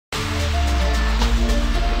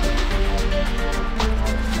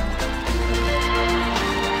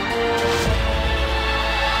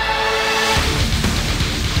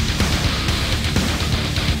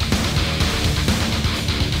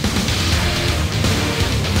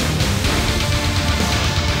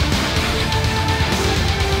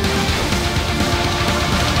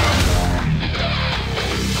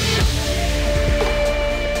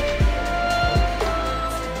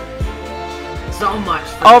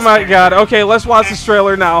for Oh this my character. god. Okay, let's watch this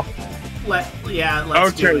trailer now. Let's do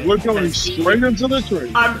Okay, it. we're going straight into the trailer.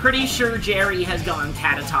 I'm pretty sure Jerry has gone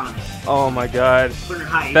catatonic. Oh my god. We're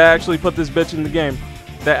hyped. They actually put this bitch in the game.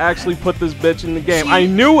 They actually put this bitch in the game. She- I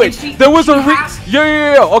knew it. she- There was she a has-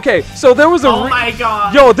 Yo. Okay, so there was a Oh my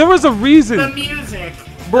god. Yo, there was a reason. The music.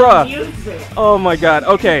 Bruh. The music. Oh my god.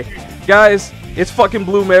 Okay, guys, it's fucking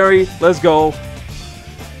Blue Mary. Let's go.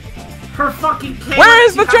 Her fucking Where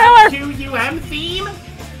is the trailer? 2002 UM theme?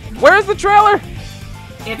 Where's the trailer?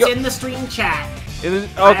 It's Yo. in the stream chat. It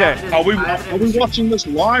is okay. Are we watching this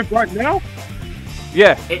live right now?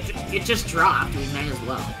 Yeah, It just dropped. We may as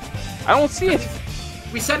well. I don't see it.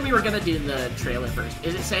 We said we were gonna do the trailer first.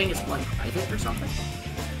 Is it saying it's like private or something?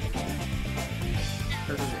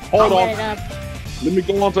 Or is it? Hold I'll on. get it up. Let me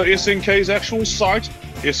go onto SNK's actual site.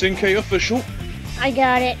 SNK official. I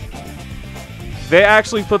got it. They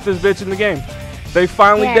actually put this bitch in the game. They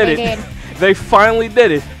finally Yeah, did they it. did. They finally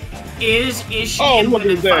did it. Is she Oh, in look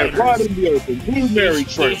women at that. fighters? Right in the open. Blue Mary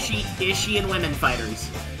trailer. Is she in women fighters?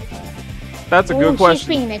 That's a Ooh, good she's question.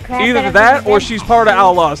 beating the crap out Either of that or them. she's part of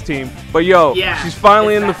Outlaws team. But yo, Yeah, she's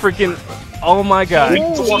finally in the exactly. freaking. Oh my god.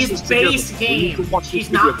 need to watch She's this together. base We need to game. watch this She's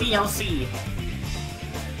not together. DLC.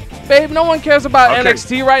 Babe, no one cares about Okay.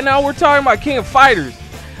 NXT right now. We're talking about King of Fighters.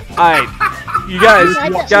 Alright. You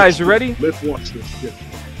guys, you ready? Let's watch this shit.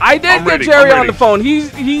 I did I'm get ready, Jerry I'm on the ready. phone.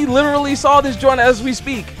 He literally saw this joint as we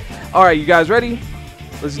speak. Alright, you guys ready?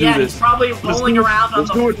 Let's do Yeah, this. he's probably rolling do it. around on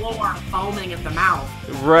Let's the do it. floor, foaming at the mouth.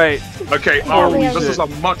 Right. Okay, Holy this shit. is a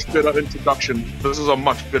much better introduction. This is a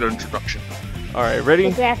much better introduction. Alright, ready?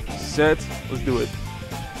 The graphics. Set. Let's do it.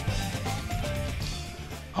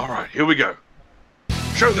 Alright, here we go.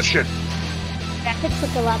 Show the shit. Graphics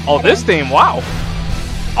look a lot Oh, better. this theme, wow.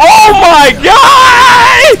 Oh my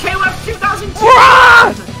god! KOF 2002!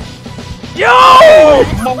 Bruh! Yo!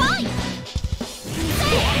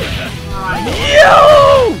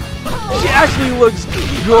 Yo! She actually looks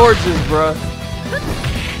gorgeous, bruh.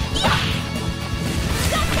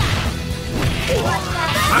 I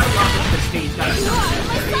love that this stage got a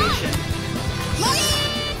variation.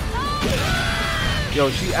 Yo,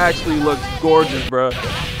 she actually looks gorgeous, bruh.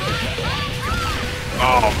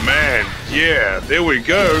 Oh man, yeah, there we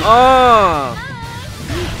go.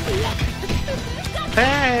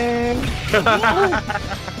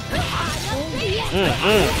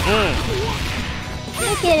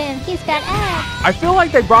 Look at him. He's got abs. I feel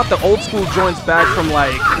like they brought the old school joints back from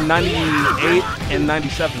like 98 and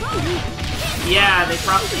 97. Yeah, they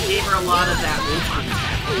probably gave her a lot of that old school.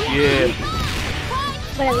 Yeah.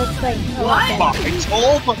 But it looks like a What? lot better. It's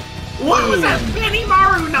over. What was that Benny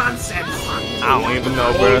Maru nonsense? I don't even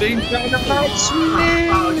know, bruh.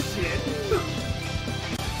 Oh shit.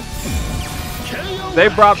 They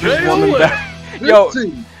brought this woman back.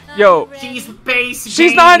 Yo, She's base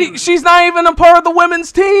she's game. she's not even a part of the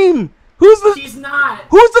women's team. Who's the She's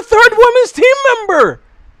third women's team member?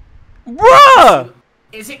 Bruh!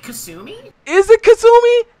 Is it Kasumi? Is it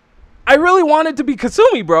Kasumi? I really want it to be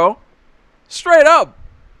Kasumi, bro. Straight up.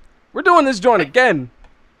 We're doing this joint again.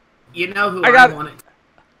 You know who I I, got- wanted?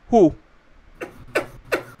 Who? I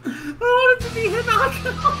wanted to be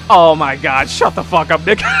Hinako. Oh my god, shut the fuck up,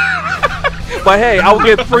 Nick. But hey, I'll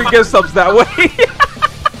get free gift subs that way.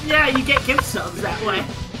 Yeah, you get gift subs that way.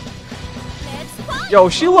 Yo,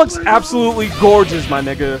 she looks absolutely gorgeous, my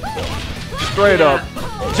nigga. Straight Yeah. up.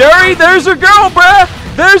 Jerry, there's her girl, bruh.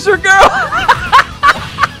 There's her girl.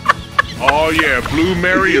 Oh yeah, Blue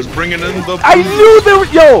Mary is bringing in the. I knew there was,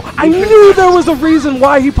 I knew there was a reason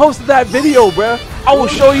why he posted that video, bruh. I will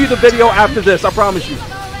show you the video after this, I promise you.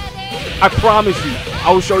 I promise you.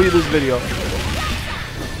 I will show you this video.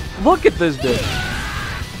 Look at this bitch.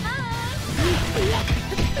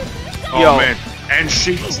 Oh Yo. man, and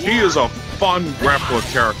she is a fun grappler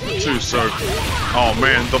character too. So, oh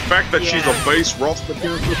man, the fact that she's a base roster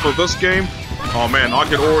character for this game, oh man, I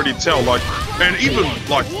can already tell. Like, and even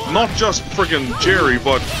like not just friggin' Jerry,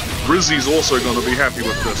 but Rizzy's also gonna be happy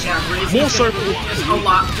with this. Yeah, Gracie More so. just a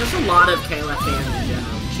lot of KOF fans in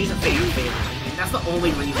general. She's a fan favorite. I mean, that's the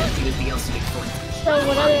only reason she was DLC for it. So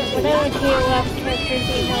what other KOF characters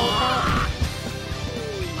do you know about?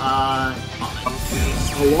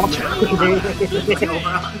 Over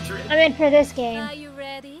 100. I mean, for this game. Are you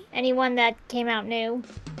ready? Anyone that came out new.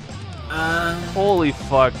 Holy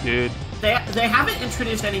fuck, dude. They haven't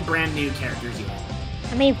introduced any brand new characters yet.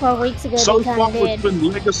 I mean, 4 weeks ago So they kind far, of it's did.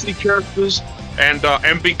 been legacy characters, and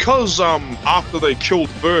because after they killed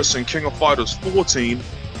Verse in King of Fighters 14,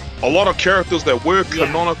 a lot of characters that were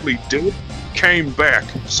canonically dead came back.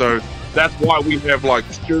 So that's why we have like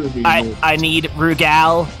Jeremy. I need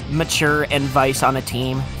Rugal, Mature, and Vice on a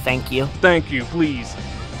team. Thank you. Thank you, please.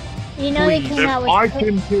 You know they Please. came If out with. I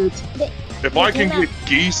can hit, They, if they I can came get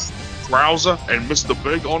Geese, Krauser, and Mr.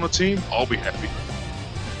 Big on a team, I'll be happy.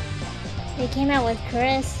 They came out with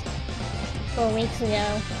Chris 4 weeks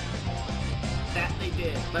ago. That they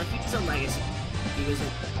did, but he's a legacy. He was in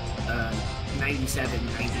 97,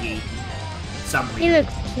 98, some He reason.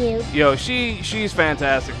 looks cute. Yo, she's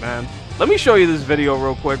fantastic, man. Let me show you this video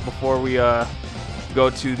real quick before we go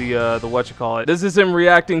to the whatchamacallit. This is him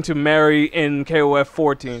reacting to Mary in KOF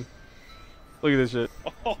 14. Look at this shit.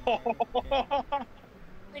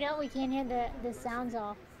 We can't hear the sounds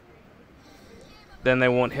off. Then they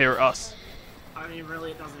won't hear us. I mean,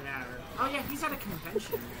 really, it doesn't matter. Oh yeah, he's at a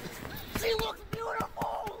convention. She looks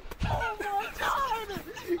beautiful! Oh my god!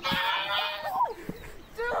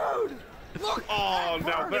 Dude! Look Oh, at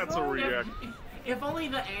now her. that's a reaction. If only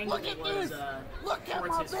the angle Look at was this. Look at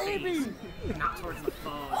towards my his baby. face, not towards the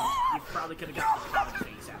phone, you probably could have gotten the pod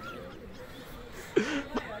face out of it.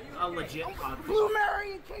 A legit pod face. Blue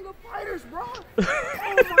Mary and King of Fighters, bro!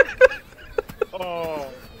 Oh.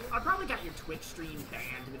 I probably got your Twitch stream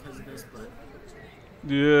banned because of this, but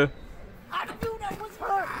Yeah. I knew that was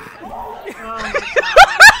her! oh my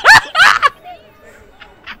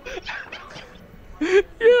Yo.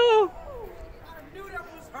 I knew that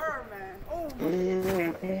was her, man! Oh my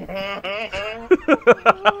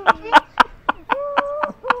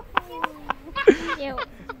Yo,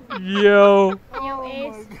 Yo.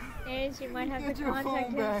 Ace, you might have Get to your contact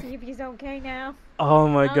phone him back. to see if he's okay now. Oh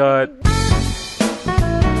my god.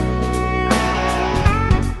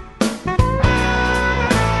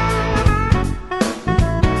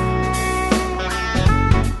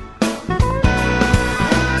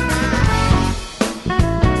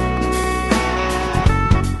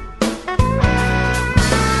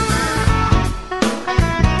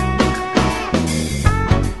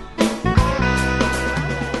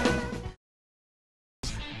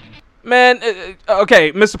 Man,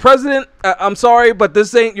 okay, Mr. President, I'm sorry, but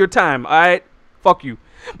this ain't your time, alright? Fuck you.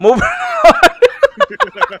 Moving on.